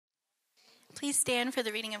Please stand for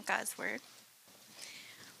the reading of God's word.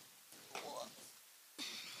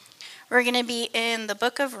 We're going to be in the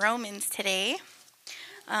book of Romans today.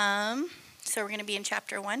 So we're going to be in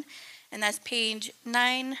chapter 1, and that's page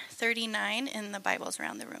 939 in the Bibles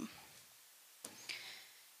around the room.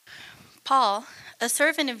 Paul, a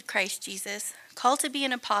servant of Christ Jesus, called to be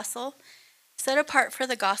an apostle, set apart for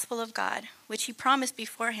the gospel of God, which he promised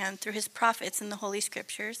beforehand through his prophets in the Holy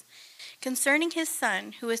Scriptures, concerning his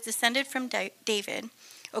Son, who was descended from David,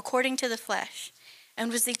 according to the flesh,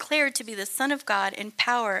 and was declared to be the Son of God in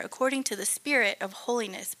power according to the Spirit of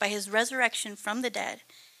holiness by his resurrection from the dead,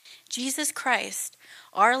 Jesus Christ,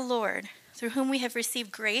 our Lord, through whom we have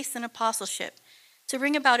received grace and apostleship, to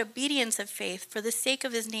bring about obedience of faith for the sake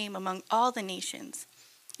of his name among all the nations,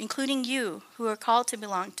 including you who are called to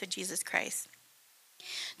belong to Jesus Christ.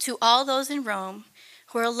 To all those in Rome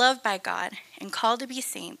who are loved by God and called to be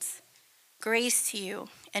saints, grace to you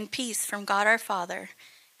and peace from God our Father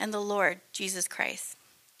and the Lord Jesus Christ.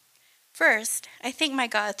 First, I thank my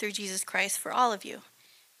God through Jesus Christ for all of you,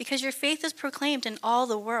 because your faith is proclaimed in all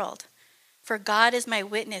the world. For God is my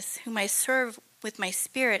witness, whom I serve with my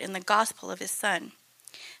spirit in the gospel of his Son,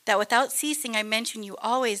 that without ceasing I mention you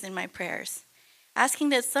always in my prayers, asking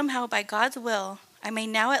that somehow by God's will I may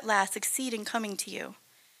now at last succeed in coming to you.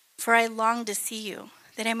 For I long to see you,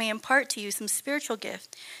 that I may impart to you some spiritual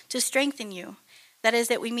gift to strengthen you, that is,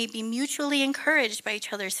 that we may be mutually encouraged by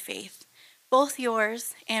each other's faith, both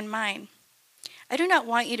yours and mine. I do not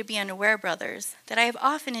want you to be unaware, brothers, that I have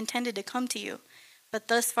often intended to come to you, but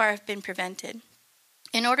thus far have been prevented,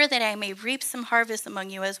 in order that I may reap some harvest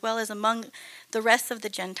among you as well as among the rest of the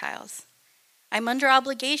Gentiles. I am under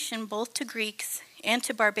obligation both to Greeks and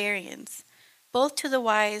to barbarians, both to the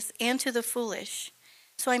wise and to the foolish.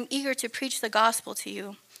 So I am eager to preach the gospel to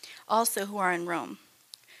you also who are in Rome.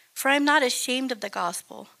 For I am not ashamed of the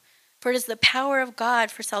gospel, for it is the power of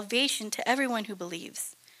God for salvation to everyone who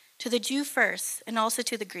believes, to the Jew first and also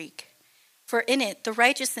to the Greek. For in it the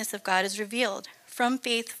righteousness of God is revealed, from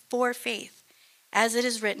faith for faith. As it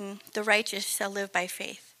is written, the righteous shall live by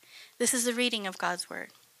faith. This is the reading of God's word.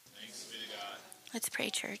 Thanks be to God. Let's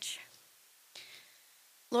pray, church.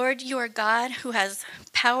 Lord, you are God who has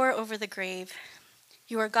power over the grave.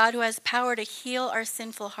 You are God who has power to heal our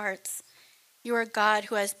sinful hearts. You are God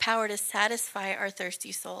who has power to satisfy our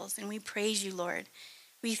thirsty souls. And we praise you, Lord.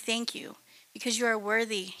 We thank you because you are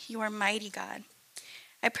worthy. You are mighty, God.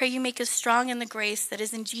 I pray you make us strong in the grace that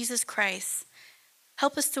is in Jesus Christ.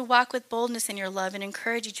 Help us to walk with boldness in your love and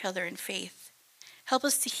encourage each other in faith. Help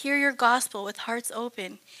us to hear your gospel with hearts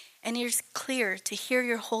open and ears clear to hear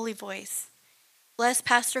your holy voice. Bless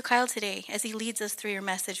Pastor Kyle today as he leads us through your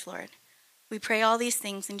message, Lord. We pray all these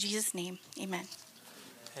things in Jesus' name. Amen.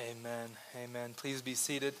 Amen. Amen. Please be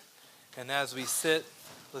seated. And as we sit,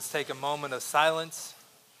 let's take a moment of silence,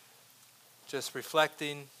 just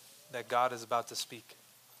reflecting that God is about to speak.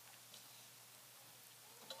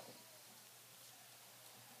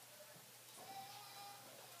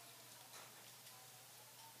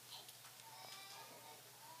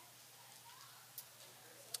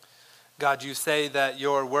 God, you say that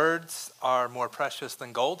your words are more precious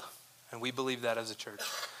than gold, and we believe that as a church.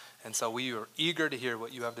 And so we are eager to hear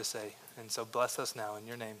what you have to say. And so bless us now in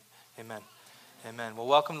your name. Amen. Amen. Well,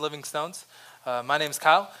 welcome to Living Stones. My name is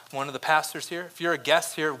Kyle. I'm one of the pastors here. If you're a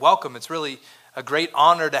guest here, welcome. It's really a great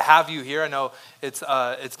honor to have you here. I know it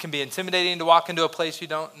can be intimidating to walk into a place you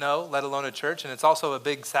don't know, let alone a church. And it's also a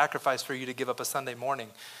big sacrifice for you to give up a Sunday morning.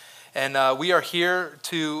 And we are here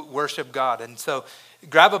to worship God. And so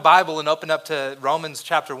grab a Bible and open up to Romans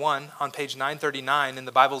chapter 1 on page 939 in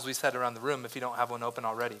the Bibles we set around the room if you don't have one open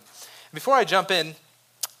already. Before I jump in,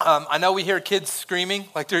 I know we hear kids screaming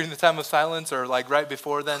like during the time of silence or like right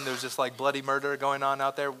before then. There's just like bloody murder going on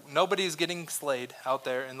out there. Nobody's getting slayed out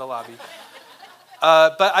there in the lobby.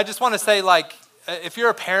 But I just want to say, like, if you're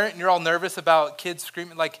a parent and you're all nervous about kids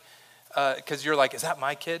screaming, like, because you're like, is that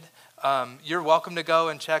my kid? You're welcome to go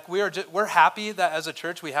and check. We're happy that as a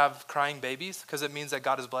church we have crying babies because it means that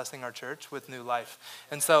God is blessing our church with new life.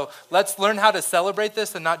 And so let's learn how to celebrate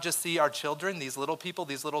this and not just see our children, these little people,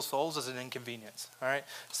 these little souls, as an inconvenience. All right.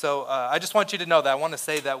 So I just want you to know that. I want to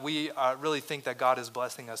say that we really think that God is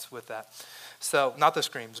blessing us with that. So not the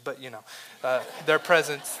screams, but their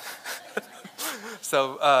presence.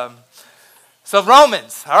 So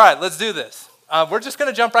Romans. All right, let's do this. We're just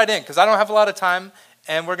going to jump right in because I don't have a lot of time.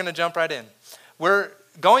 And we're going to jump right in. We're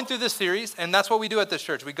going through this series, and that's what we do at this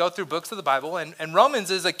church. We go through books of the Bible, and Romans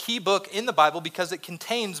is a key book in the Bible because it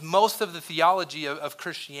contains most of the theology of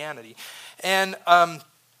Christianity. And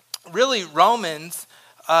really, Romans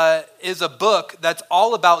is a book that's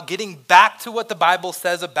all about getting back to what the Bible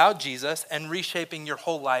says about Jesus and reshaping your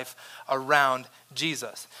whole life around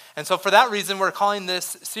Jesus. And so for that reason, we're calling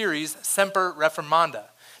this series Semper Reformanda.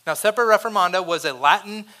 Now, Semper Reformanda was a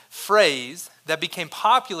Latin phrase that became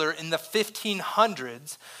popular in the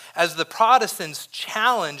 1500s as the Protestants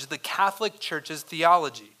challenged the Catholic Church's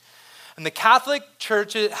theology. And the Catholic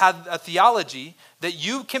Church had a theology that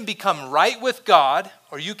you can become right with God,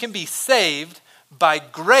 or you can be saved by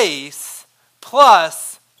grace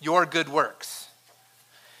plus your good works.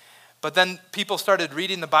 But then people started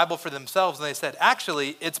reading the Bible for themselves and they said,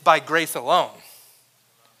 actually, it's by grace alone.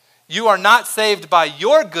 You are not saved by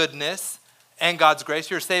your goodness and God's grace.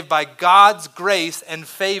 You're saved by God's grace and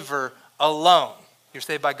favor alone. You're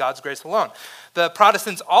saved by God's grace alone. The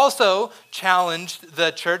Protestants also challenged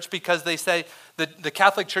the church because they say that the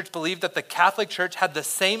Catholic Church believed that the Catholic Church had the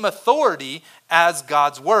same authority as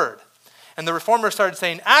God's word. And the Reformers started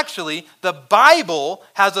saying, actually, the Bible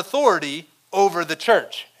has authority over the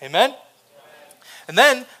church. Amen? And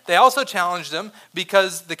then they also challenged them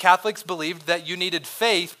because the Catholics believed that you needed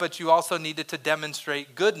faith, but you also needed to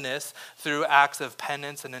demonstrate goodness through acts of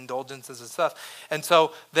penance and indulgences and stuff. And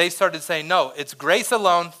so they started saying, no, it's grace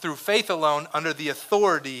alone, through faith alone, under the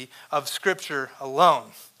authority of Scripture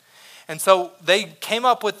alone. And so they came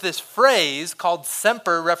up with this phrase called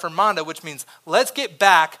Semper Reformanda, which means let's get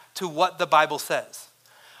back to what the Bible says.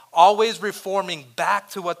 Always reforming back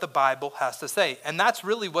to what the Bible has to say. And that's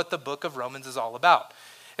really what the book of Romans is all about.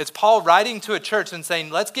 It's Paul writing to a church and saying,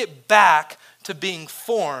 let's get back to being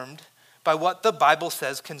formed by what the Bible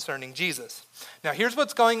says concerning Jesus. Now, here's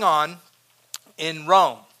what's going on in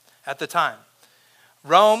Rome at the time.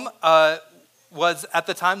 Rome was at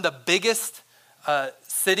the time the biggest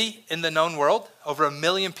city in the known world, over 1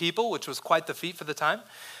 million people, which was quite the feat for the time.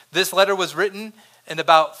 This letter was written in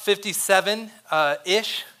about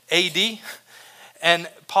 57-ish AD, and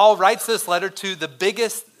Paul writes this letter to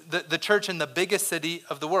the church in the biggest city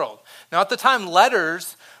of the world. Now, at the time,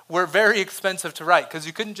 letters were very expensive to write because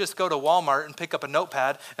you couldn't just go to Walmart and pick up a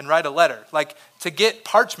notepad and write a letter. Like, to get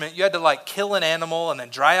parchment, you had to kill an animal and then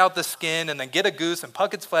dry out the skin and then get a goose and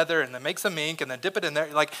puck its feather and then make some ink and then dip it in there.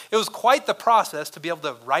 It was quite the process to be able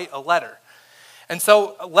to write a letter. And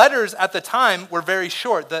so letters at the time were very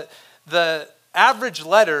short. The average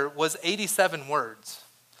letter was 87 words.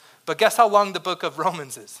 But guess how long the book of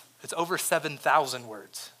Romans is? It's over 7,000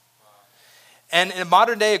 words. And in a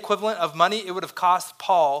modern day equivalent of money, it would have cost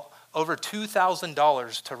Paul over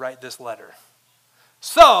 $2,000 to write this letter.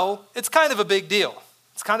 So it's kind of a big deal.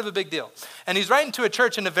 It's kind of a big deal. And he's writing to a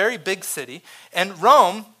church in a very big city. And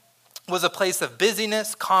Rome was a place of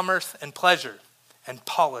busyness, commerce, and pleasure, and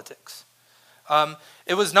politics.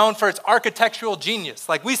 It was known for its architectural genius.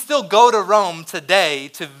 We still go to Rome today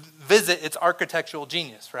to visit its architectural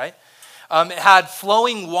genius, right? It had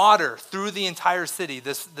flowing water through the entire city,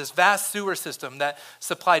 this vast sewer system that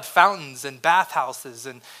supplied fountains and bathhouses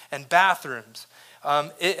and bathrooms.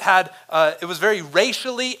 It was very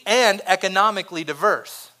racially and economically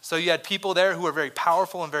diverse. So you had people there who were very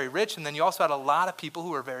powerful and very rich, and then you also had a lot of people who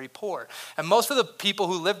were very poor. And most of the people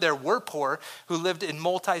who lived there were poor, who lived in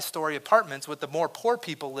multi-story apartments with the more poor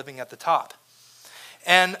people living at the top.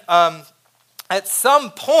 And at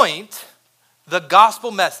some point, the gospel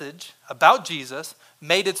message about Jesus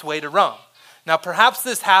made its way to Rome. Now, perhaps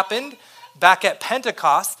this happened back at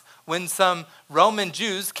Pentecost when some Roman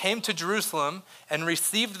Jews came to Jerusalem and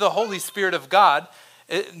received the Holy Spirit of God.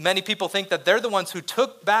 Many people think that they're the ones who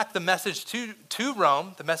took back the message to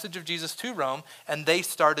Rome, the message of Jesus to Rome, and they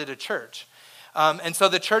started a church. And so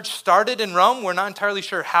the church started in Rome. We're not entirely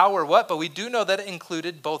sure how or what, but we do know that it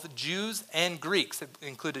included both Jews and Greeks. It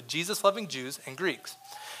included Jesus-loving Jews and Greeks.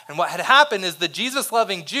 And what had happened is the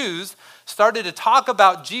Jesus-loving Jews started to talk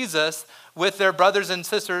about Jesus with their brothers and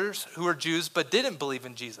sisters who were Jews but didn't believe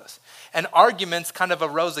in Jesus. And arguments kind of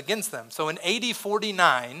arose against them. So in AD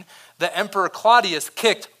 49, the Emperor Claudius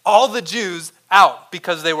kicked all the Jews out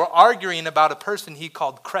because they were arguing about a person he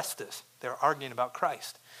called Christus. They were arguing about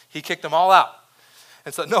Christ. He kicked them all out.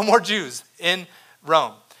 And so no more Jews in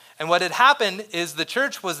Rome. And what had happened is the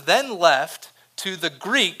church was then left to the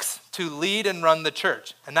Greeks to lead and run the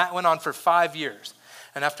church. And that went on for 5 years.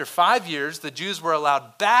 And after 5 years, the Jews were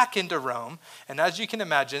allowed back into Rome. And as you can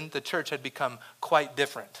imagine, the church had become quite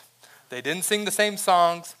different. They didn't sing the same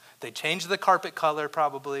songs. They changed the carpet color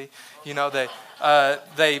probably.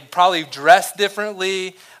 They probably dressed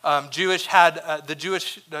differently. The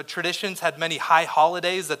Jewish traditions had many high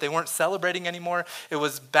holidays that they weren't celebrating anymore. It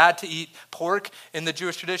was bad to eat pork in the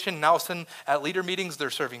Jewish tradition. Now all of a sudden at leader meetings,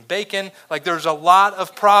 they're serving bacon. There's a lot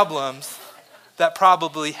of problems that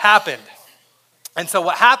probably happened. And so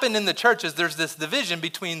what happened in the church is there's this division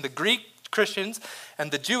between the Greek Christians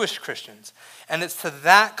and the Jewish Christians. And it's to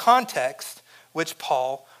that context which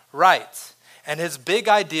Paul writes. And his big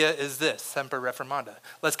idea is this, Semper Reformanda.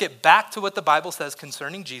 Let's get back to what the Bible says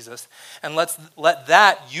concerning Jesus, and let's let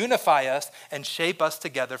that unify us and shape us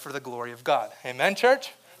together for the glory of God. Amen,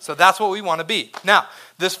 church? So that's what we want to be. Now,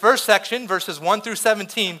 this first section, verses 1 through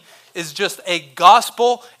 17, is just a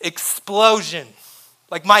gospel explosion.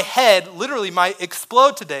 Like my head literally might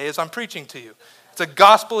explode today as I'm preaching to you. It's a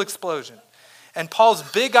gospel explosion. And Paul's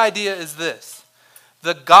big idea is this.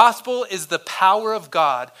 The gospel is the power of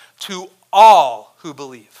God to all who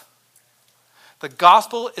believe. The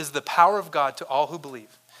gospel is the power of God to all who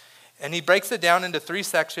believe. And he breaks it down into 3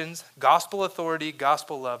 sections: gospel authority,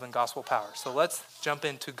 gospel love, and gospel power. So let's jump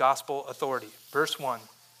into gospel authority. Verse 1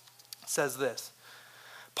 says this: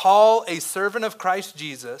 Paul, a servant of Christ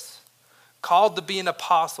Jesus, called to be an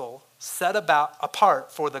apostle, set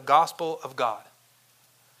apart for the gospel of God.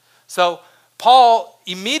 So Paul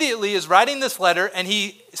immediately is writing this letter, and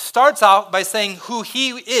he starts out by saying who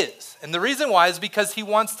he is. And the reason why is because he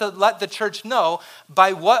wants to let the church know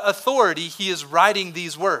by what authority he is writing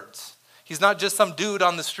these words. He's not just some dude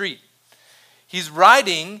on the street. He's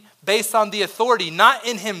writing based on the authority, not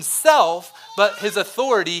in himself, but his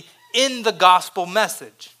authority in the gospel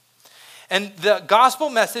message. And the gospel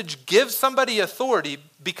message gives somebody authority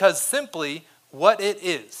because simply what it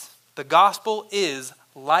is. The gospel is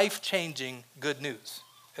life-changing good news.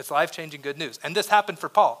 It's life-changing good news. And this happened for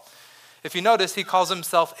Paul. If you notice, he calls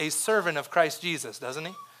himself a servant of Christ Jesus, doesn't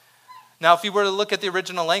he? Now, if you were to look at the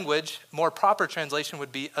original language, more proper translation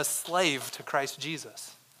would be a slave to Christ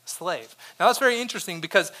Jesus. A slave. Now, that's very interesting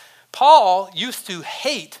because Paul used to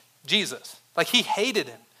hate Jesus. Like, he hated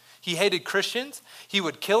him. He hated Christians. He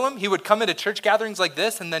would kill them. He would come into church gatherings like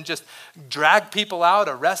this and then just drag people out,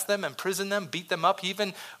 arrest them, imprison them, beat them up. He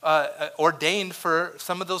even ordained for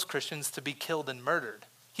some of those Christians to be killed and murdered.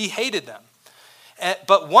 He hated them.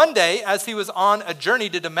 But one day, as he was on a journey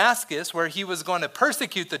to Damascus where he was going to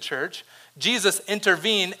persecute the church, Jesus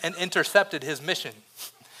intervened and intercepted his mission.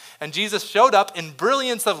 And Jesus showed up in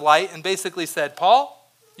brilliance of light and basically said, Paul,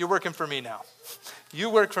 you're working for me now. You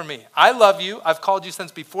work for me. I love you. I've called you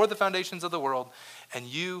since before the foundations of the world, and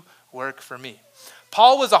you work for me.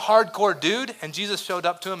 Paul was a hardcore dude, and Jesus showed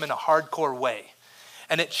up to him in a hardcore way.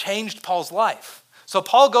 And it changed Paul's life. So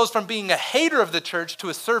Paul goes from being a hater of the church to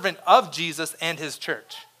a servant of Jesus and his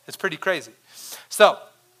church. It's pretty crazy. So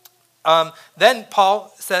then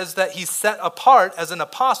Paul says that he's set apart as an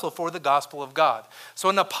apostle for the gospel of God. So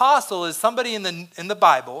an apostle is somebody in the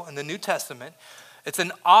Bible, in the New Testament. It's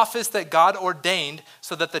an office that God ordained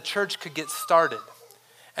so that the church could get started.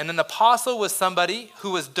 And an apostle was somebody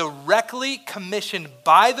who was directly commissioned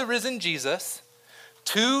by the risen Jesus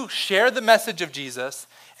to share the message of Jesus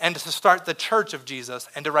and to start the church of Jesus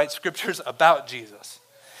and to write scriptures about Jesus.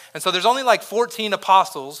 And so there's only like 14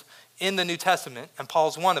 apostles in the New Testament, and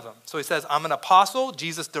Paul's one of them. So he says, I'm an apostle.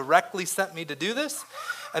 Jesus directly sent me to do this.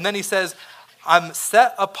 And then he says, I'm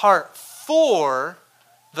set apart for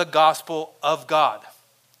the gospel of God.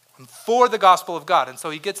 I'm for the gospel of God. And so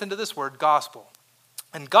he gets into this word, gospel.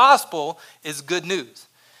 And gospel is good news.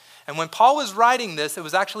 And when Paul was writing this, it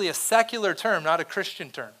was actually a secular term, not a Christian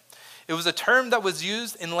term. It was a term that was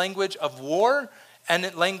used in language of war and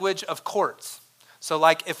in language of courts. So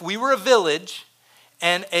like if we were a village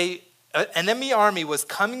and an enemy army was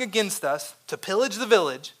coming against us to pillage the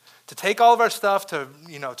village, to take all of our stuff, to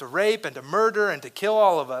rape and to murder and to kill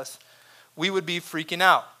all of us, we would be freaking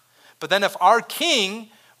out. But then if our king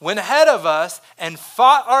went ahead of us and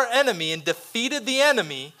fought our enemy and defeated the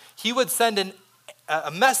enemy, he would send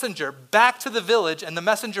a messenger back to the village, and the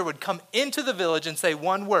messenger would come into the village and say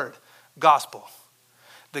one word, gospel.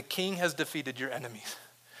 The king has defeated your enemies.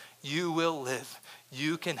 You will live.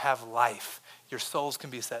 You can have life. Your souls can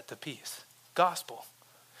be set to peace. Gospel.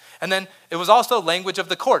 And then it was also language of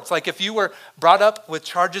the courts. Like if you were brought up with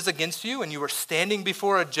charges against you and you were standing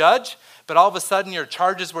before a judge, but all of a sudden your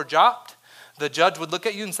charges were dropped, the judge would look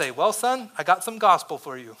at you and say, well, son, I got some gospel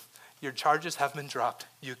for you. Your charges have been dropped.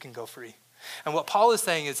 You can go free. And what Paul is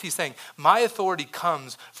saying is he's saying, my authority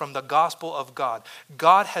comes from the gospel of God.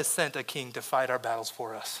 God has sent a king to fight our battles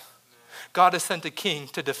for us. God has sent a king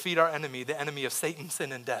to defeat our enemy, the enemy of Satan,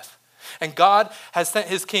 sin, and death. And God has sent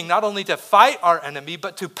his king not only to fight our enemy,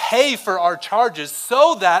 but to pay for our charges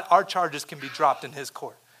so that our charges can be dropped in his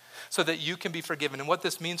court, so that you can be forgiven. And what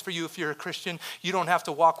this means for you, if you're a Christian, you don't have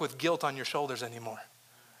to walk with guilt on your shoulders anymore.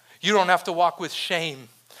 You don't have to walk with shame,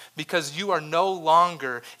 because you are no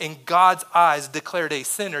longer in God's eyes declared a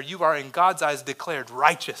sinner. You are in God's eyes declared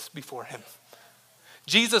righteous before him.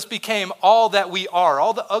 Jesus became all that we are,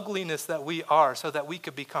 all the ugliness that we are, so that we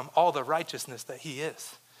could become all the righteousness that he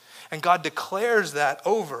is. And God declares that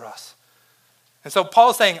over us. And so Paul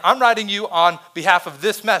is saying, I'm writing you on behalf of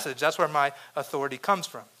this message. That's where my authority comes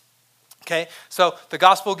from. Okay, so the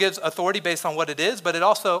gospel gives authority based on what it is, but it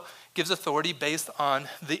also gives authority based on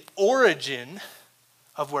the origin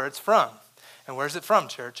of where it's from. And where is it from,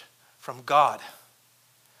 church? From God.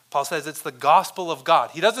 Paul says it's the gospel of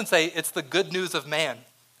God. He doesn't say it's the good news of man.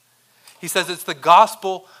 He says it's the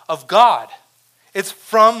gospel of God. It's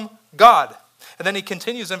from God. And then he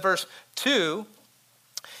continues in verse 2.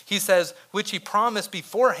 He says, which he promised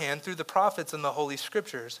beforehand through the prophets in the Holy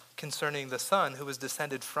Scriptures concerning the Son who was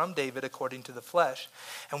descended from David according to the flesh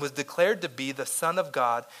and was declared to be the Son of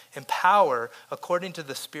God in power according to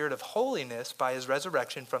the Spirit of holiness by his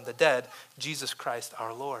resurrection from the dead, Jesus Christ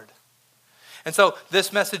our Lord. And so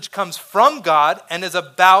this message comes from God and is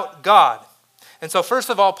about God. And so first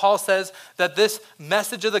of all, Paul says that this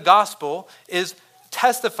message of the gospel is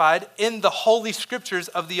testified in the Holy Scriptures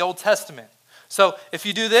of the Old Testament. So if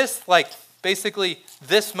you do this, like basically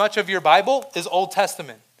this much of your Bible is Old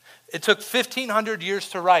Testament. It took 1,500 years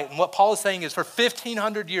to write. And what Paul is saying is for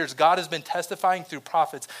 1,500 years, God has been testifying through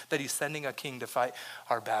prophets that he's sending a king to fight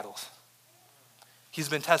our battles. He's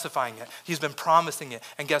been testifying it. He's been promising it.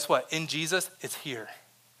 And guess what? In Jesus, it's here.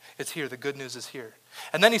 It's here. The good news is here.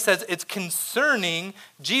 And then he says it's concerning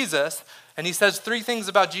Jesus. And he says three things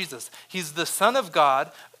about Jesus. He's the Son of God.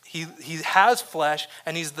 He has flesh,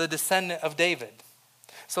 and he's the descendant of David.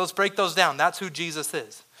 So let's break those down. That's who Jesus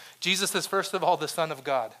is. Jesus is, first of all, the Son of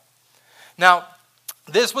God. Now,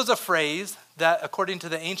 this was a phrase that, according to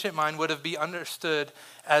the ancient mind, would have been understood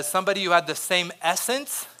as somebody who had the same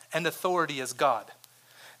essence and authority as God.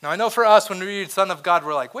 Now, I know for us, when we read Son of God,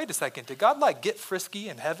 we're like, wait a second, did God like get frisky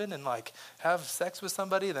in heaven and like have sex with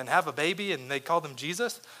somebody, then have a baby, and they called him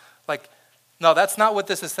Jesus? Like, no, that's not what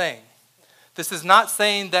this is saying. This is not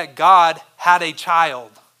saying that God had a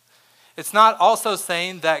child. It's not also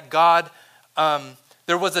saying that God,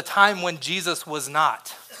 there was a time when Jesus was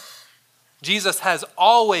not. Jesus has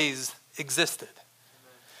always existed.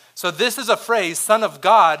 So this is a phrase, Son of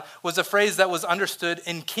God, was a phrase that was understood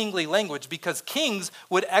in kingly language because kings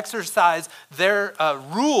would exercise their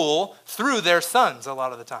rule through their sons a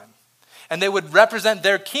lot of the time. And they would represent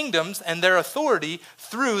their kingdoms and their authority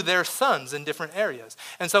through their sons in different areas.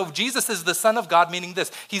 And so Jesus is the Son of God, meaning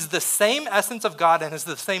this. He's the same essence of God and has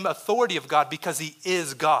the same authority of God because he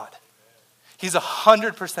is God. He's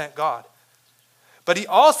 100% God. But he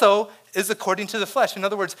also is according to the flesh. In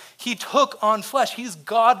other words, he took on flesh. He's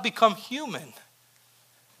God become human.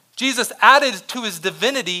 Jesus added to his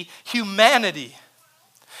divinity humanity.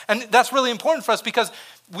 And that's really important for us because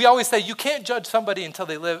we always say you can't judge somebody until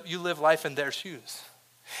you live life in their shoes.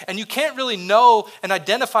 And you can't really know and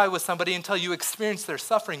identify with somebody until you experience their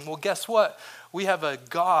suffering. Well, guess what? We have a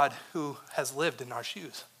God who has lived in our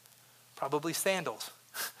shoes. Probably sandals.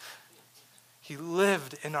 He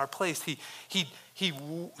lived in our place. He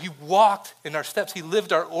walked in our steps. He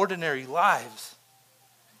lived our ordinary lives.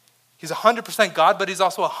 He's 100% God, but he's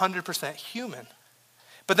also 100% human.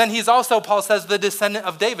 But then he's also, Paul says, the descendant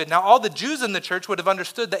of David. Now, all the Jews in the church would have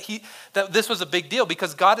understood that this was a big deal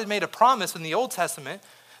because God had made a promise in the Old Testament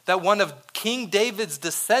that one of King David's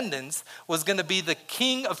descendants was going to be the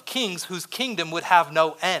King of Kings whose kingdom would have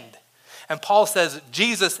no end. And Paul says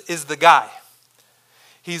Jesus is the guy.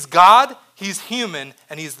 He's God, he's human,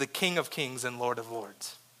 and he's the King of Kings and Lord of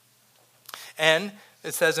Lords. And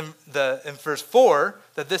it says in verse 4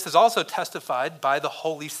 that this is also testified by the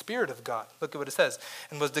Holy Spirit of God. Look at what it says.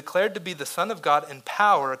 And was declared to be the Son of God in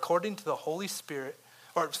power according to the Holy Spirit,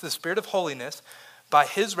 or the Spirit of holiness, by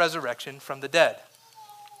his resurrection from the dead.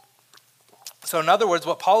 So in other words,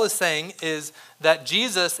 what Paul is saying is that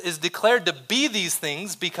Jesus is declared to be these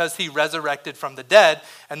things because he resurrected from the dead.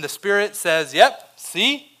 And the Spirit says, yep,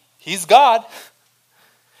 see, he's God.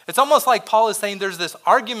 It's almost like Paul is saying there's this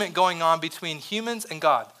argument going on between humans and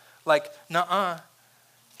God. Like, nuh-uh,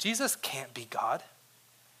 Jesus can't be God.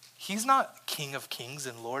 He's not King of Kings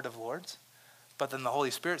and Lord of Lords. But then the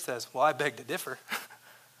Holy Spirit says, well, I beg to differ.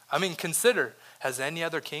 I mean, consider, has any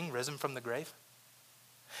other king risen from the grave?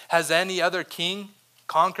 Has any other king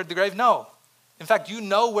conquered the grave? No. In fact, you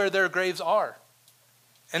know where their graves are.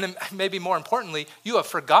 And maybe more importantly, you have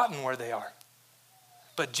forgotten where they are.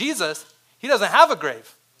 But Jesus, he doesn't have a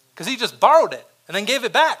grave because he just borrowed it and then gave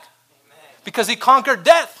it back because he conquered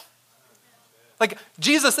death. Like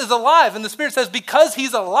Jesus is alive, and the Spirit says because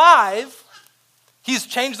he's alive, he's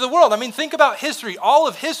changed the world. I mean, think about history. All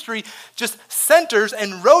of history just centers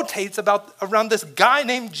and rotates around this guy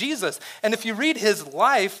named Jesus. And if you read his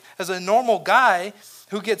life as a normal guy,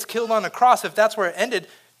 who gets killed on a cross, if that's where it ended,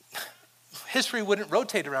 history wouldn't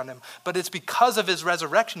rotate around him. But it's because of his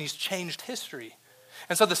resurrection, he's changed history.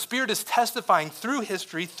 And so the Spirit is testifying through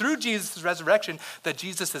history, through Jesus' resurrection, that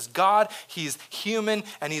Jesus is God, he's human,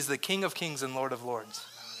 and he's the King of Kings and Lord of Lords.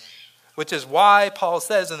 Which is why Paul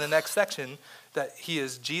says in the next section that he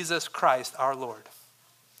is Jesus Christ, our Lord.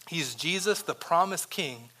 He's Jesus, the promised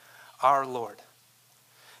King, our Lord.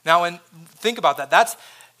 Now, think about that. That's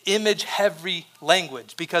image-heavy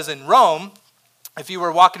language. Because in Rome, if you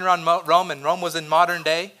were walking around Rome, and Rome was in modern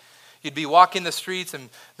day, you'd be walking the streets and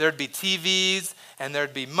there'd be TVs and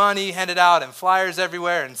there'd be money handed out and flyers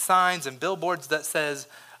everywhere and signs and billboards that says,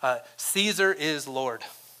 Caesar is Lord.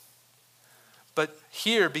 But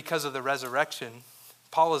here, because of the resurrection,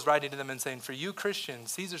 Paul is writing to them and saying, for you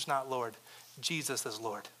Christians, Caesar's not Lord, Jesus is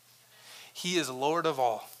Lord. He is Lord of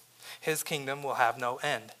all. His kingdom will have no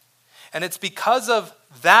end. And it's because of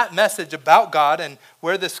that message about God and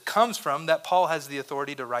where this comes from that Paul has the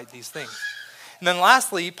authority to write these things. And then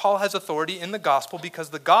lastly, Paul has authority in the gospel because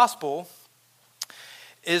the gospel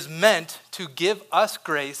is meant to give us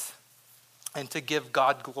grace and to give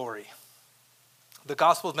God glory. The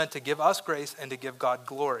gospel is meant to give us grace and to give God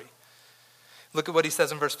glory. Look at what he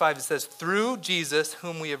says in verse 5. It says, through Jesus,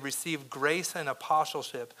 whom we have received grace and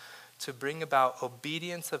apostleship to bring about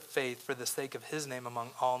obedience of faith for the sake of his name among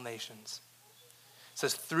all nations. It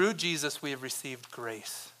says, through Jesus, we have received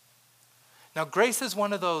grace. Now, grace is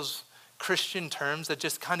one of those Christian terms that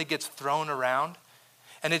just kind of gets thrown around.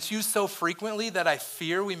 And it's used so frequently that I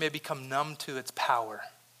fear we may become numb to its power.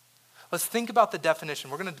 Let's think about the definition.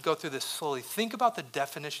 We're going to go through this slowly. Think about the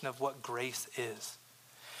definition of what grace is.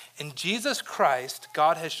 In Jesus Christ,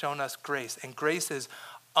 God has shown us grace. And grace is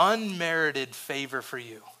unmerited favor for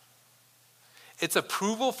you. It's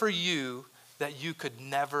approval for you that you could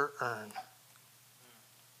never earn.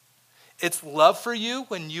 It's love for you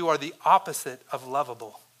when you are the opposite of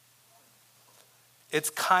lovable. It's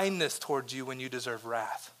kindness towards you when you deserve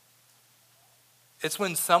wrath. It's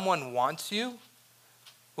when someone wants you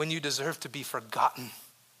when you deserve to be forgotten.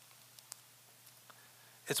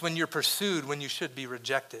 It's when you're pursued when you should be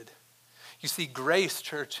rejected. You see, grace,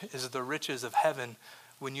 church, is the riches of heaven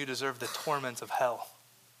when you deserve the torments of hell.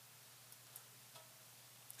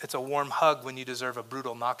 It's a warm hug when you deserve a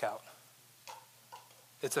brutal knockout.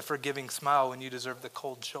 It's a forgiving smile when you deserve the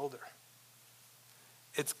cold shoulder.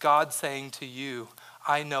 It's God saying to you,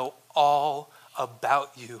 I know all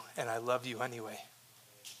about you and I love you anyway.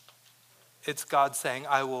 It's God saying,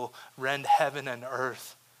 I will rend heaven and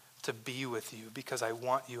earth to be with you because I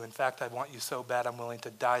want you. In fact, I want you so bad I'm willing to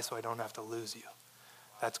die so I don't have to lose you.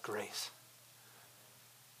 That's grace.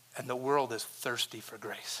 And the world is thirsty for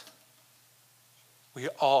grace. We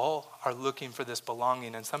all are looking for this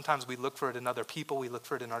belonging, and sometimes we look for it in other people, we look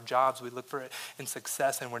for it in our jobs, we look for it in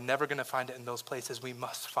success, and we're never going to find it in those places. We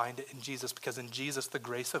must find it in Jesus, because in Jesus, the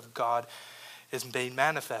grace of God is made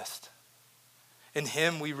manifest. In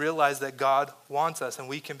him, we realize that God wants us, and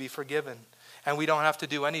we can be forgiven, and we don't have to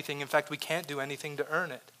do anything. In fact, we can't do anything to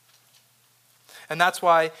earn it. And that's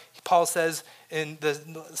why Paul says in the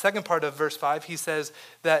second part of verse 5, he says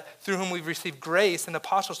that through whom we've received grace and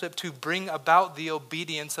apostleship to bring about the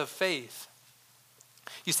obedience of faith.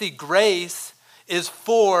 You see, grace is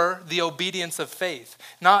for the obedience of faith.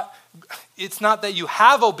 It's not that you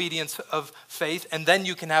have obedience of faith and then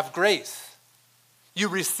you can have grace. You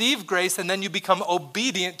receive grace and then you become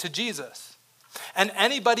obedient to Jesus. And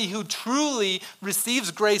anybody who truly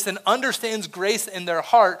receives grace and understands grace in their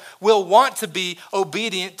heart will want to be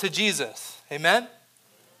obedient to Jesus. Amen?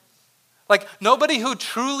 Like, nobody who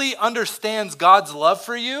truly understands God's love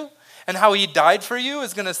for you and how he died for you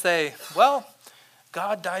is going to say, well,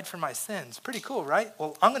 God died for my sins. Pretty cool, right?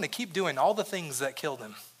 Well, I'm going to keep doing all the things that killed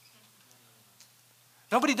him.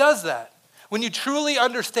 Nobody does that. When you truly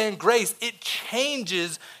understand grace, it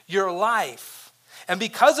changes your life. And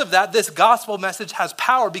because of that, this gospel message has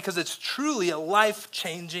power because it's truly a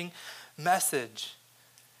life-changing message.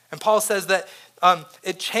 And Paul says that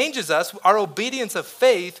it changes us. Our obedience of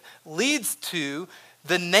faith leads to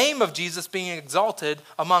the name of Jesus being exalted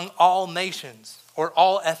among all nations, or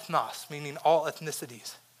all ethnos, meaning all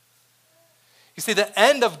ethnicities. You see, the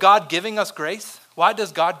end of God giving us grace, why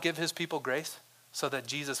does God give his people grace? So that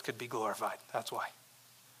Jesus could be glorified. That's why.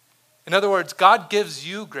 In other words, God gives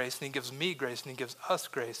you grace, and he gives me grace, and he gives us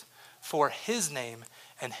grace for his name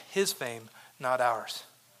and his fame, not ours.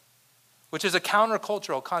 Which is a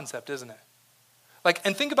countercultural concept, isn't it?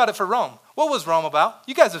 And think about it for Rome. What was Rome about?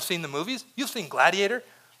 You guys have seen the movies. You've seen Gladiator.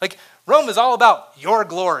 Rome is all about your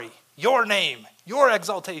glory, your name, your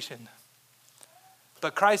exaltation.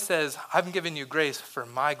 But Christ says, I've given you grace for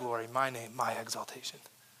my glory, my name, my exaltation.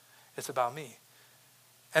 It's about me.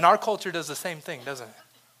 And our culture does the same thing, doesn't it?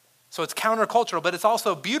 So it's countercultural, but it's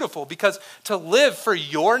also beautiful because to live for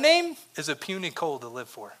your name is a puny coal to live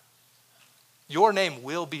for. Your name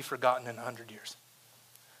will be forgotten in 100 years.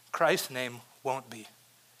 Christ's name won't be.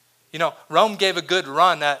 You know, Rome gave a good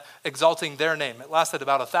run at exalting their name. It lasted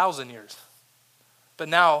about 1,000 years. But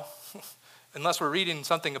now, unless we're reading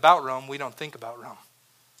something about Rome, we don't think about Rome.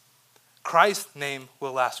 Christ's name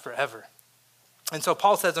will last forever. And so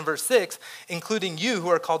Paul says in verse 6, including you who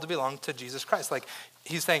are called to belong to Jesus Christ. Like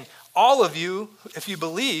he's saying, all of you, if you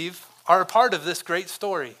believe, are a part of this great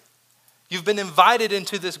story. You've been invited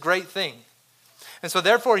into this great thing. And so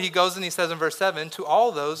therefore he goes and he says in verse 7, to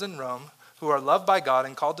all those in Rome who are loved by God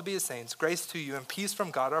and called to be his saints, grace to you and peace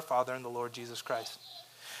from God our Father and the Lord Jesus Christ.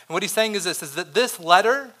 And what he's saying is this, is that this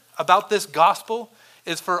letter about this gospel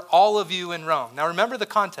is for all of you in Rome. Now remember the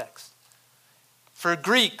context. For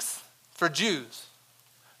Greeks, for Jews,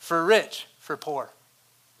 for rich, for poor,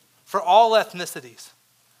 for all ethnicities,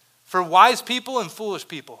 for wise people and foolish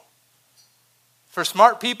people, for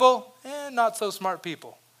smart people and not so smart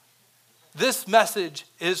people. This message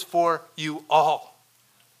is for you all.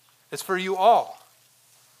 It's for you all.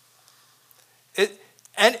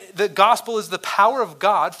 And the gospel is the power of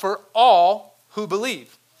God for all who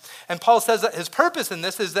believe. And Paul says that his purpose in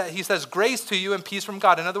this is that he says grace to you and peace from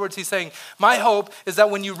God. In other words, he's saying, my hope is that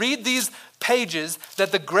when you read these pages,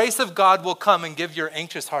 that the grace of God will come and give your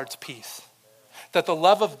anxious hearts peace. That the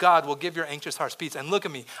love of God will give your anxious hearts peace. And look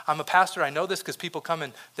at me, I'm a pastor, I know this because people come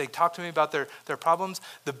and they talk to me about their problems.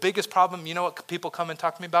 The biggest problem, you know what people come and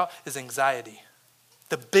talk to me about, is anxiety.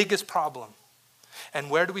 The biggest problem. And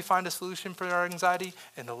where do we find a solution for our anxiety?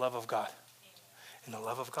 In the love of God. In the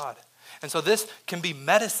love of God. And so this can be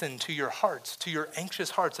medicine to your hearts, to your anxious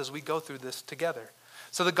hearts as we go through this together.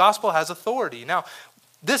 So the gospel has authority. Now,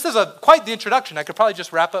 this is quite the introduction. I could probably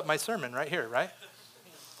just wrap up my sermon right here, right?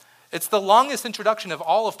 It's the longest introduction of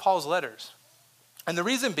all of Paul's letters. And the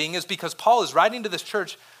reason being is because Paul is writing to this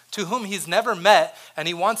church to whom he's never met, and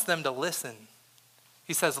he wants them to listen.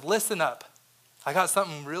 He says, listen up. I got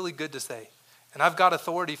something really good to say. And I've got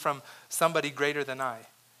authority from somebody greater than I.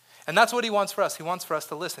 And that's what he wants for us. He wants for us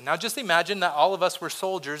to listen. Now just imagine that all of us were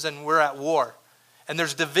soldiers and we're at war. And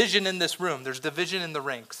there's division in this room. There's division in the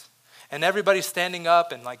ranks. And everybody's standing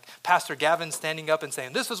up and like Pastor Gavin's standing up and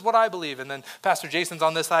saying, this is what I believe. And then Pastor Jason's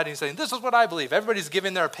on this side and he's saying, this is what I believe. Everybody's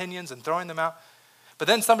giving their opinions and throwing them out. But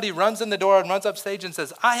then somebody runs in the door and runs up stage and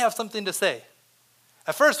says, I have something to say.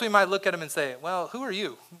 At first we might look at him and say, well, who are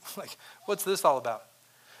you? Like, what's this all about?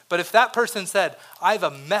 But if that person said, I have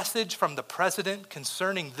a message from the president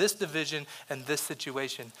concerning this division and this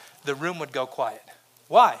situation, the room would go quiet.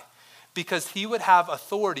 Why? Because he would have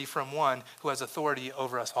authority from one who has authority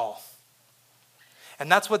over us all.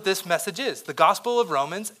 And that's what this message is. The Gospel of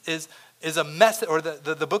Romans is a message, or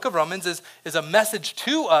the book of Romans is a message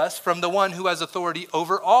to us from the one who has authority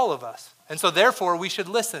over all of us. And so therefore we should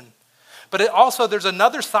listen. But there's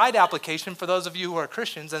another side application for those of you who are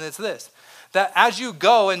Christians, and it's this. That as you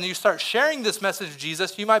go and you start sharing this message of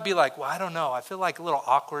Jesus, you might be like, well, I don't know. I feel like a little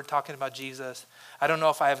awkward talking about Jesus. I don't know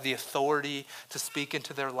if I have the authority to speak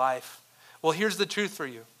into their life. Well, here's the truth for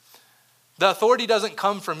you. The authority doesn't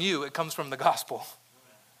come from you. It comes from the gospel.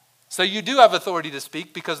 So you do have authority to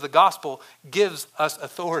speak because the gospel gives us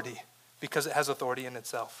authority because it has authority in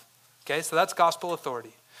itself. Okay, so that's gospel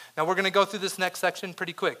authority. Now we're going to go through this next section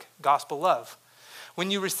pretty quick. Gospel love. When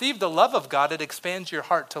you receive the love of God, it expands your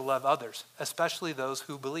heart to love others, especially those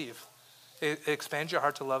who believe. It expands your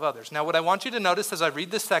heart to love others. Now, what I want you to notice as I read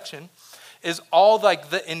this section is all like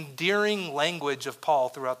the endearing language of Paul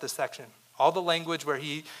throughout this section. All the language where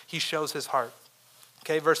he shows his heart.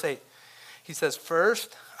 Okay, verse 8. He says,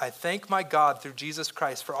 first, I thank my God through Jesus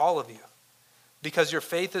Christ for all of you, because your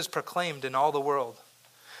faith is proclaimed in all the world.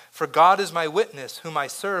 For God is my witness, whom I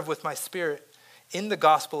serve with my spirit, in the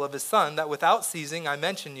gospel of his Son, that without ceasing I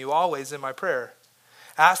mention you always in my prayer,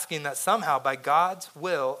 asking that somehow by God's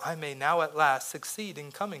will I may now at last succeed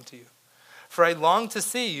in coming to you. For I long to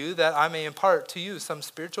see you, that I may impart to you some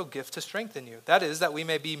spiritual gift to strengthen you. That is, that we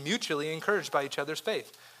may be mutually encouraged by each other's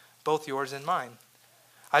faith, both yours and mine.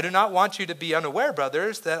 I do not want you to be unaware,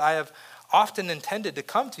 brothers, that I have often intended to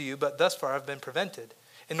come to you, but thus far have been prevented,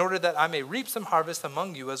 in order that I may reap some harvest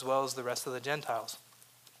among you as well as the rest of the Gentiles.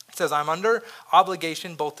 It says, I'm under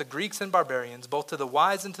obligation both to Greeks and barbarians, both to the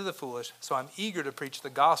wise and to the foolish, so I'm eager to preach the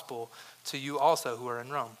gospel to you also who are in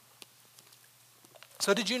Rome.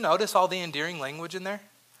 So did you notice all the endearing language in there?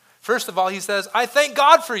 First of all, he says, I thank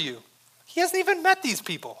God for you. He hasn't even met these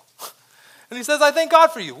people. And he says, I thank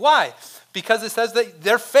God for you. Why? because it says that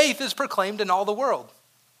their faith is proclaimed in all the world.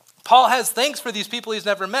 Paul has thanks for these people he's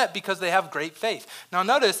never met because they have great faith. Now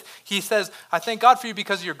notice, he says, I thank God for you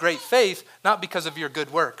because of your great faith, not because of your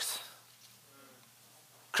good works.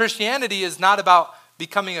 Christianity is not about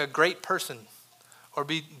becoming a great person or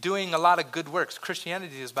doing a lot of good works.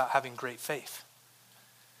 Christianity is about having great faith.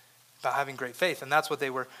 About having great faith, and that's what they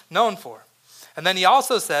were known for. And then he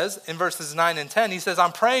also says in verses 9 and 10, he says,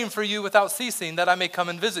 I'm praying for you without ceasing that I may come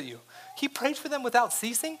and visit you. He prayed for them without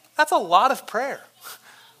ceasing? That's a lot of prayer.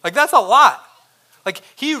 Like, that's a lot. Like,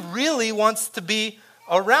 he really wants to be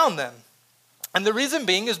around them. And the reason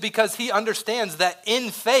being is because he understands that in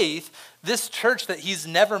faith, this church that he's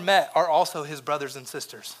never met are also his brothers and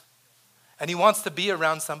sisters. And he wants to be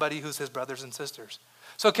around somebody who's his brothers and sisters.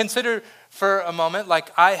 So consider for a moment,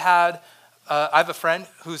 like I have a friend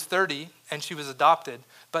who's 30 and she was adopted,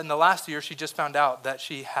 but in the last year she just found out that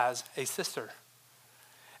she has a sister.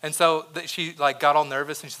 And so she like got all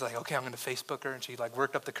nervous and she's like, okay, I'm going to Facebook her. And she like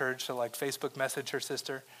worked up the courage to like Facebook message her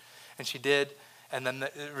sister. And she did. And then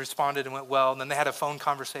it responded and went well. And then they had a phone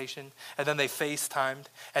conversation. And then they FaceTimed.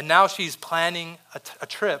 And now she's planning a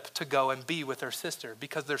trip to go and be with her sister.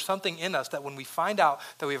 Because there's something in us that when we find out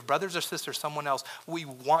that we have brothers or sisters, someone else, we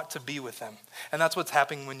want to be with them. And that's what's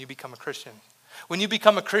happening when you become a Christian. When you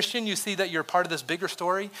become a Christian, you see that you're part of this bigger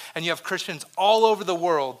story. And you have Christians all over the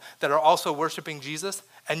world that are also worshiping Jesus.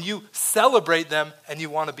 And you celebrate them and you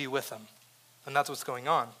want to be with them. And that's what's going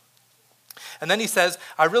on. And then he says,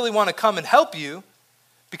 I really want to come and help you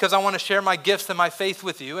because I want to share my gifts and my faith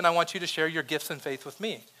with you, and I want you to share your gifts and faith with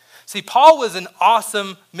me. See, Paul was an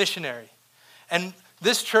awesome missionary. And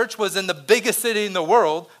this church was in the biggest city in the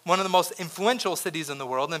world, one of the most influential cities in the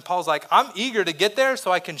world. And Paul's like, I'm eager to get there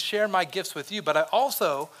so I can share my gifts with you, but I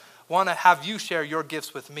also want to have you share your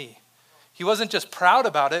gifts with me. He wasn't just proud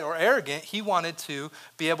about it or arrogant. He wanted to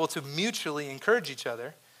be able to mutually encourage each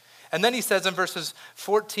other. And then he says in verses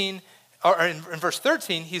 14, or in verse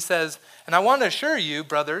 13, he says, and I want to assure you,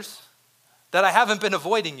 brothers, that I haven't been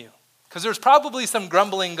avoiding you. Because there's probably some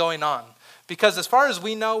grumbling going on. Because as far as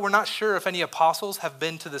we know, we're not sure if any apostles have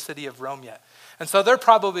been to the city of Rome yet. And so they're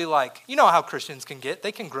probably like, you know how Christians can get.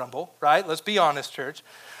 They can grumble, right? Let's be honest, church.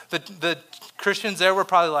 The Christians there were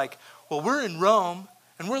probably like, well, we're in Rome,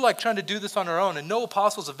 and we're like trying to do this on our own, and no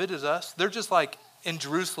apostles have visited us. They're just like in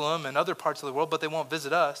Jerusalem and other parts of the world, but they won't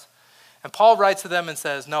visit us. And Paul writes to them and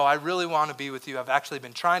says, no, I really want to be with you. I've actually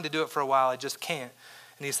been trying to do it for a while. I just can't.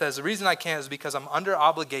 And he says, the reason I can't is because I'm under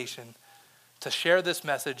obligation to share this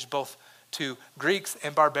message both to Greeks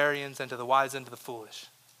and barbarians and to the wise and to the foolish.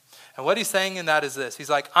 And what he's saying in that is this. He's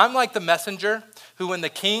like, I'm like the messenger who when the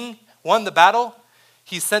king won the battle,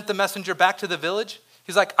 he sent the messenger back to the village.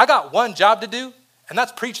 He's like, I got one job to do, and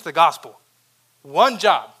that's preach the gospel. One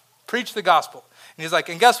job, preach the gospel. And he's like,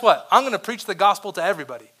 and guess what? I'm going to preach the gospel to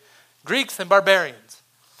everybody. Greeks and barbarians.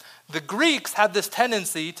 The Greeks had this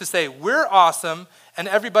tendency to say, we're awesome and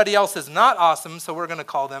everybody else is not awesome, so we're going to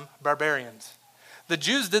call them barbarians. The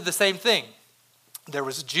Jews did the same thing. There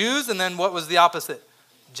was Jews, and then what was the opposite?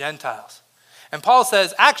 Gentiles. And Paul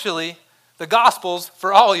says, actually, the gospel's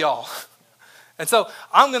for all y'all. And so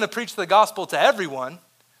I'm going to preach the gospel to everyone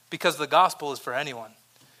because the gospel is for anyone.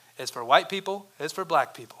 It's for white people, it's for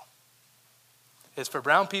black people. It's for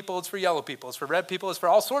brown people, it's for yellow people, it's for red people, it's for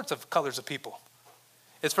all sorts of colors of people.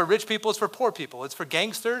 It's for rich people, it's for poor people. It's for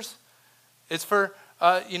gangsters, it's for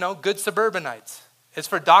good suburbanites. It's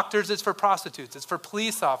for doctors, it's for prostitutes, it's for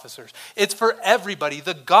police officers. It's for everybody.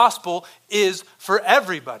 The gospel is for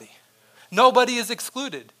everybody. Nobody is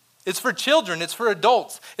excluded. It's for children, it's for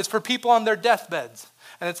adults, it's for people on their deathbeds.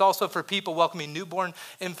 And it's also for people welcoming newborn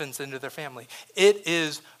infants into their family. It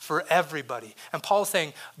is for everybody. And Paul is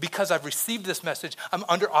saying, because I've received this message, I'm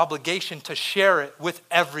under obligation to share it with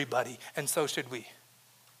everybody. And so should we.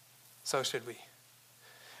 So should we.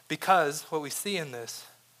 Because what we see in this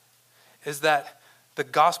is that the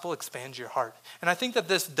gospel expands your heart. And I think that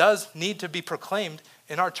this does need to be proclaimed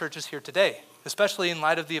in our churches here today, especially in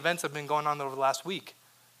light of the events that have been going on over the last week.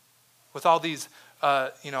 With all these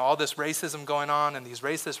all this racism going on and these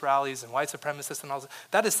racist rallies and white supremacists and all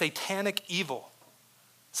that is satanic evil.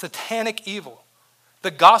 Satanic evil.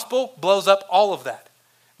 The gospel blows up all of that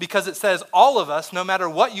because it says all of us, no matter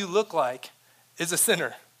what you look like, is a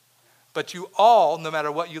sinner. But you all, no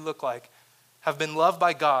matter what you look like, have been loved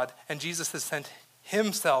by God, and Jesus has sent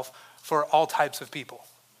himself for all types of people.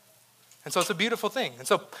 And so it's a beautiful thing. And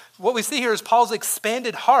so what we see here is Paul's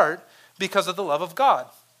expanded heart because of the love of God.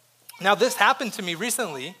 Now, this happened to me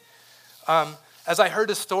recently as I heard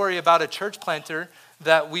a story about a church planter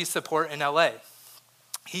that we support in LA.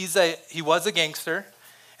 He was a gangster,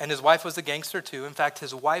 And his wife was a gangster too. In fact,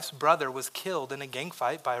 his wife's brother was killed in a gang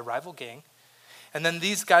fight by a rival gang. And then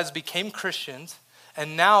these guys became Christians,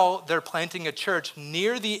 and now they're planting a church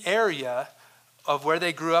near the area of where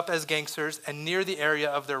they grew up as gangsters and near the area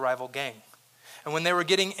of their rival gang. And when they were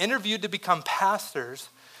getting interviewed to become pastors,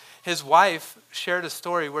 his wife shared a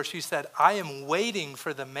story where she said, I am waiting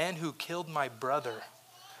for the man who killed my brother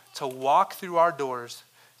to walk through our doors,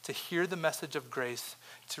 to hear the message of grace,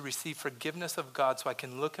 to receive forgiveness of God so I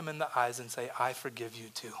can look him in the eyes and say, I forgive you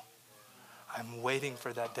too. I'm waiting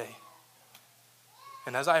for that day.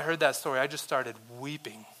 And as I heard that story, I just started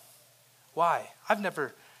weeping. Why? I've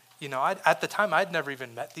never, at the time, I'd never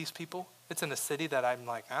even met these people. It's in a city that I'm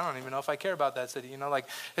like, I don't even know if I care about that city.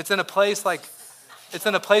 It's in a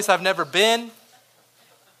place I've never been.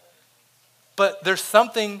 But there's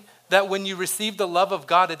something that when you receive the love of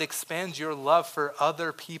God, it expands your love for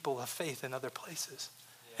other people of faith in other places.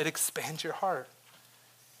 It expands your heart.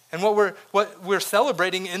 And what we're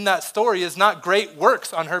celebrating in that story is not great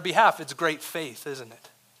works on her behalf. It's great faith, isn't it?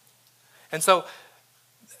 And so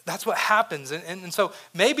that's what happens. And so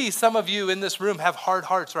maybe some of you in this room have hard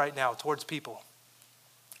hearts right now towards people.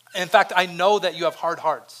 In fact, I know that you have hard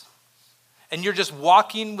hearts. And you're just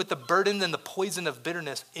walking with the burden and the poison of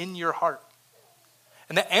bitterness in your heart.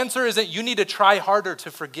 And the answer isn't you need to try harder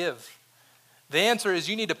to forgive. The answer is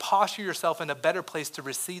you need to posture yourself in a better place to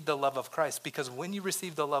receive the love of Christ. Because when you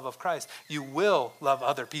receive the love of Christ, you will love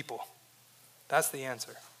other people. That's the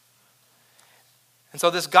answer. And so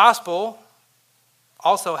this gospel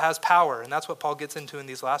also has power. And that's what Paul gets into in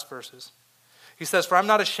these last verses. He says, for I'm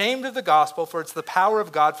not ashamed of the gospel, for it's the power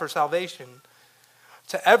of God for salvation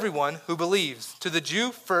to everyone who believes, to the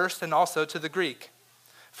Jew first and also to the Greek.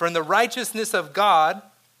 For in the righteousness of God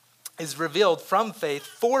is revealed from faith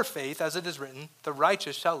for faith, as it is written, the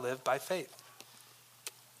righteous shall live by faith.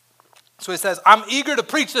 So he says, I'm eager to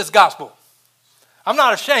preach this gospel. I'm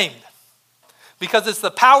not ashamed because it's the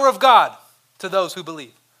power of God to those who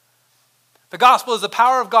believe. The gospel is the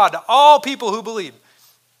power of God to all people who believe.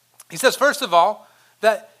 He says, first of all,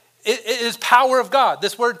 that it is power of God.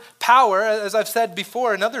 This word power, as I've said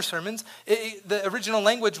before in other sermons, the original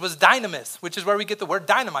language was dynamis, which is where we get the word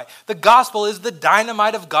dynamite. The gospel is the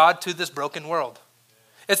dynamite of God to this broken world.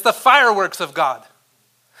 It's the fireworks of God.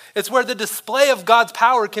 It's where the display of God's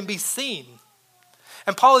power can be seen.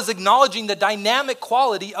 And Paul is acknowledging the dynamic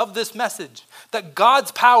quality of this message, that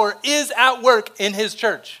God's power is at work in his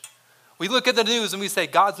church. We look at the news and we say,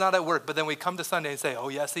 God's not at work, but then we come to Sunday and say, oh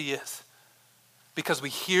yes, he is. Because we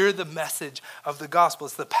hear the message of the gospel.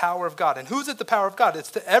 It's the power of God. And who's it the power of God?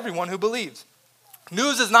 It's to everyone who believes.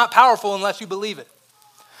 News is not powerful unless you believe it.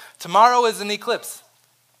 Tomorrow is an eclipse.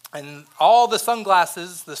 And all the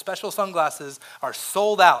sunglasses, the special sunglasses, are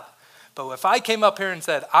sold out. But if I came up here and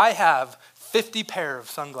said, I have 50 pair of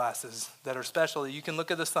sunglasses that are special, that you can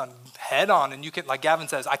look at the sun head on, and you can, like Gavin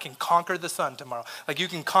says, I can conquer the sun tomorrow. Like you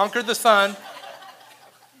can conquer the sun.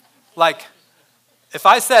 Like, if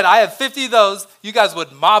I said I have 50 of those, you guys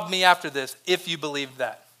would mob me after this if you believed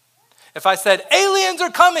that. If I said aliens are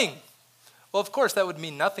coming, well, of course, that would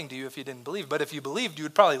mean nothing to you if you didn't believe. But if you believed, you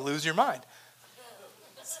would probably lose your mind.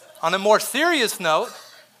 On a more serious note,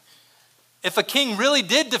 if a king really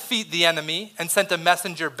did defeat the enemy and sent a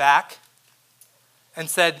messenger back and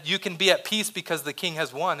said, you can be at peace because the king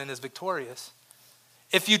has won and is victorious,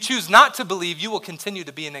 if you choose not to believe, you will continue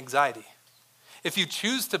to be in anxiety. If you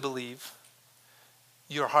choose to believe,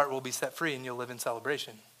 your heart will be set free and you'll live in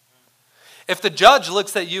celebration. If the judge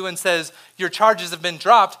looks at you and says, your charges have been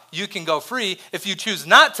dropped, you can go free. If you choose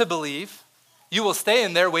not to believe, you will stay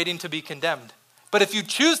in there waiting to be condemned. But if you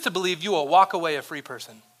choose to believe, you will walk away a free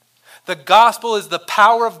person. The gospel is the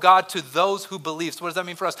power of God to those who believe. So what does that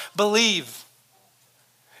mean for us? Believe.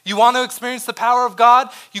 You want to experience the power of God?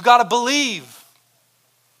 You got to believe.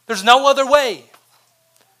 There's no other way.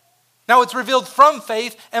 Now it's revealed from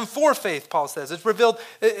faith and for faith, Paul says. It's revealed,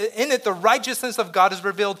 in it, the righteousness of God is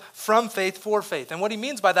revealed from faith for faith. And what he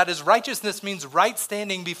means by that is righteousness means right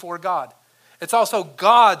standing before God. It's also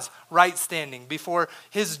God's right standing before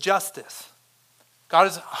his justice. God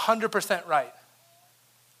is 100% right.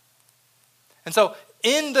 And so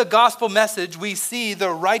in the gospel message, we see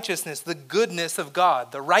the righteousness, the goodness of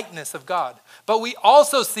God, the rightness of God. But we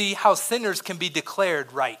also see how sinners can be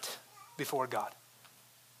declared right before God.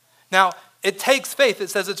 Now, it takes faith. It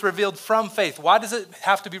says it's revealed from faith. Why does it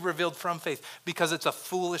have to be revealed from faith? Because it's a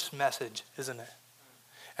foolish message, isn't it?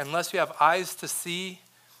 Unless you have eyes to see,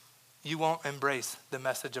 you won't embrace the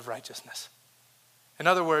message of righteousness. In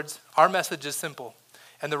other words, our message is simple,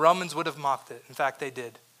 and the Romans would have mocked it. In fact, they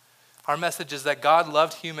did. Our message is that God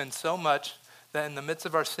loved humans so much that in the midst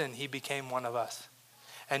of our sin, he became one of us.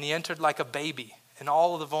 And he entered like a baby in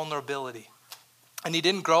all of the vulnerability. And he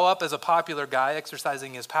didn't grow up as a popular guy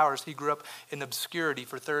exercising his powers. He grew up in obscurity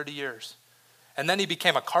for 30 years. And then he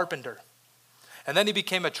became a carpenter. And then he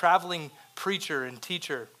became a traveling preacher and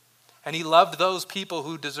teacher. And he loved those people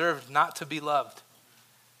who deserved not to be loved.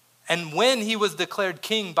 And when he was declared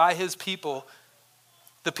king by his people,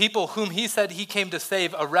 the people whom he said he came to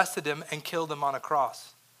save arrested him and killed him on a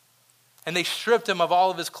cross. And they stripped him of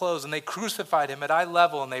all of his clothes, and they crucified him at eye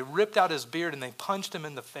level, and they ripped out his beard, and they punched him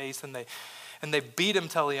in the face, and they beat him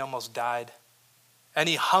till he almost died. And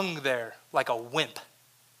he hung there like a wimp.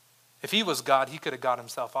 If he was God, he could have got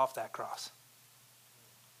himself off that cross.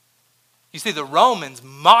 You see, the Romans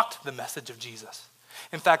mocked the message of Jesus.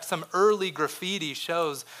 In fact, some early graffiti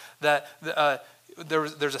shows that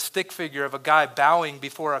there's a stick figure of a guy bowing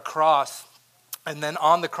before a cross, and then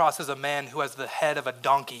on the cross is a man who has the head of a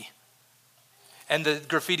donkey. And the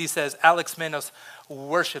graffiti says, Alex Manos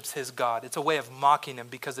worships his God. It's a way of mocking him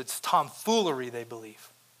because it's tomfoolery, they believe.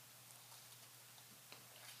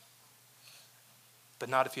 But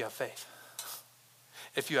not if you have faith.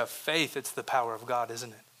 If you have faith, it's the power of God,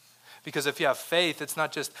 isn't it? Because if you have faith, it's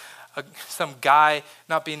not just some guy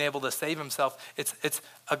not being able to save himself. It's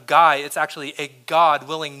a guy, it's actually a God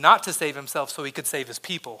willing not to save himself so he could save his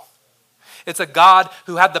people. It's a God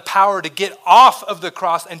who had the power to get off of the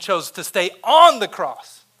cross and chose to stay on the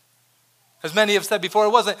cross. As many have said before,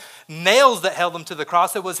 it wasn't nails that held him to the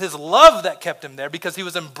cross. It was his love that kept him there because he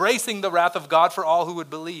was embracing the wrath of God for all who would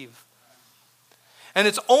believe. And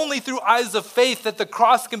it's only through eyes of faith that the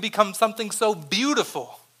cross can become something so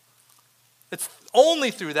beautiful. It's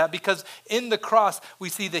only through that because in the cross we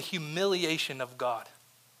see the humiliation of God.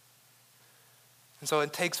 And so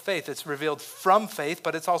it takes faith. It's revealed from faith,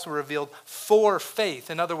 but it's also revealed for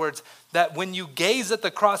faith. In other words, that when you gaze at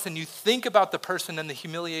the cross and you think about the person and the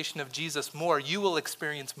humiliation of Jesus more, you will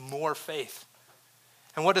experience more faith.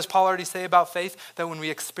 And what does Paul already say about faith? That when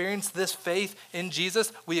we experience this faith in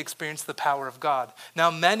Jesus, we experience the power of God.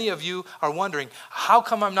 Now, many of you are wondering, how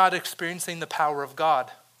come I'm not experiencing the power of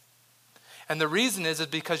God? And the reason is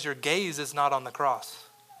because your gaze is not on the cross.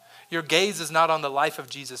 Your gaze is not on the life of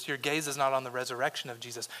Jesus. Your gaze is not on the resurrection of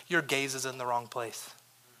Jesus. Your gaze is in the wrong place.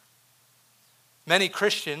 Many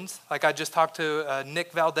Christians, like I just talked to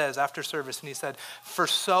Nick Valdez after service, and he said, for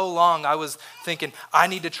so long I was thinking, I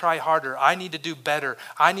need to try harder. I need to do better.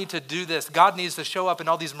 I need to do this. God needs to show up in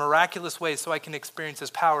all these miraculous ways so I can experience his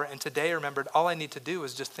power. And today I remembered all I need to do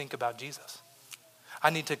is just think about Jesus. I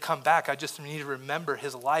need to come back. I just need to remember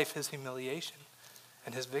his life, his humiliation,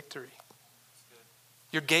 and his victory.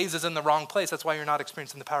 Your gaze is in the wrong place. That's why you're not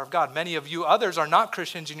experiencing the power of God. Many of you others are not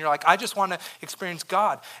Christians, and you're like, I just want to experience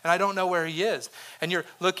God, and I don't know where he is. And you're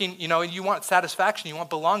looking, you want satisfaction, you want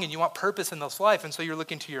belonging, you want purpose in this life, and so you're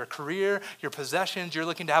looking to your career, your possessions, you're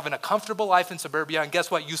looking to have a comfortable life in suburbia, and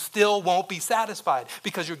guess what? You still won't be satisfied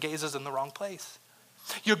because your gaze is in the wrong place.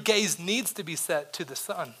 Your gaze needs to be set to the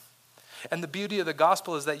Son. And the beauty of the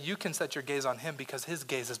gospel is that you can set your gaze on him because his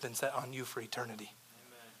gaze has been set on you for eternity.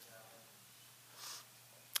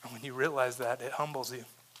 And when you realize that, it humbles you.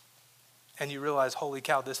 And you realize, holy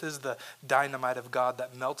cow, this is the dynamite of God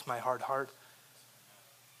that melts my hard heart.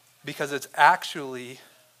 Because it's actually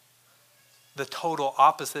the total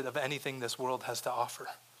opposite of anything this world has to offer.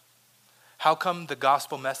 How come the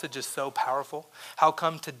gospel message is so powerful? How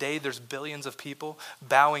come today there's billions of people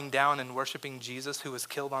bowing down and worshiping Jesus who was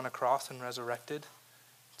killed on a cross and resurrected?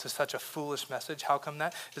 To such a foolish message. How come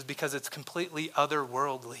that? Is because it's completely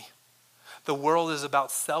otherworldly. The world is about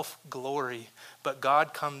self-glory, but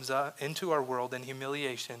God comes into our world in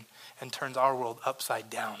humiliation and turns our world upside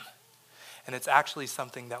down. And it's actually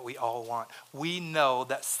something that we all want. We know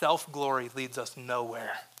that self-glory leads us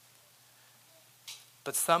nowhere.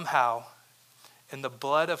 But somehow, in the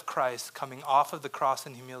blood of Christ coming off of the cross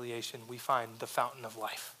in humiliation, we find the fountain of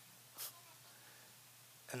life.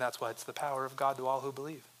 And that's why it's the power of God to all who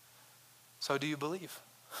believe. So do you believe?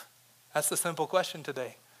 That's the simple question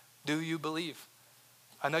today. Do you believe?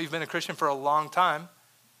 I know you've been a Christian for a long time.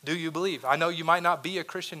 Do you believe? I know you might not be a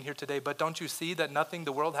Christian here today, but don't you see that nothing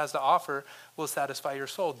the world has to offer will satisfy your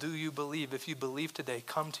soul? Do you believe? If you believe today,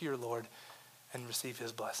 come to your Lord and receive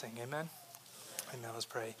his blessing. Amen? Amen. Let's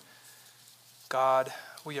pray. God,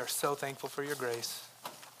 we are so thankful for your grace.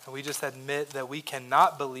 And we just admit that we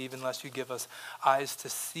cannot believe unless you give us eyes to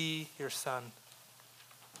see your Son.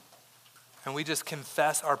 And we just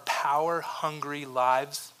confess our power-hungry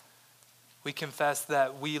lives. We confess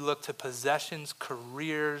that we look to possessions,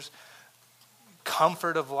 careers,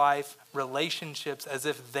 comfort of life, relationships as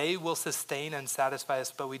if they will sustain and satisfy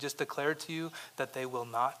us, but we just declare to you that they will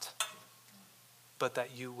not, but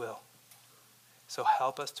that you will. So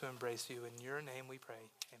help us to embrace you. In your name we pray.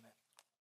 Amen.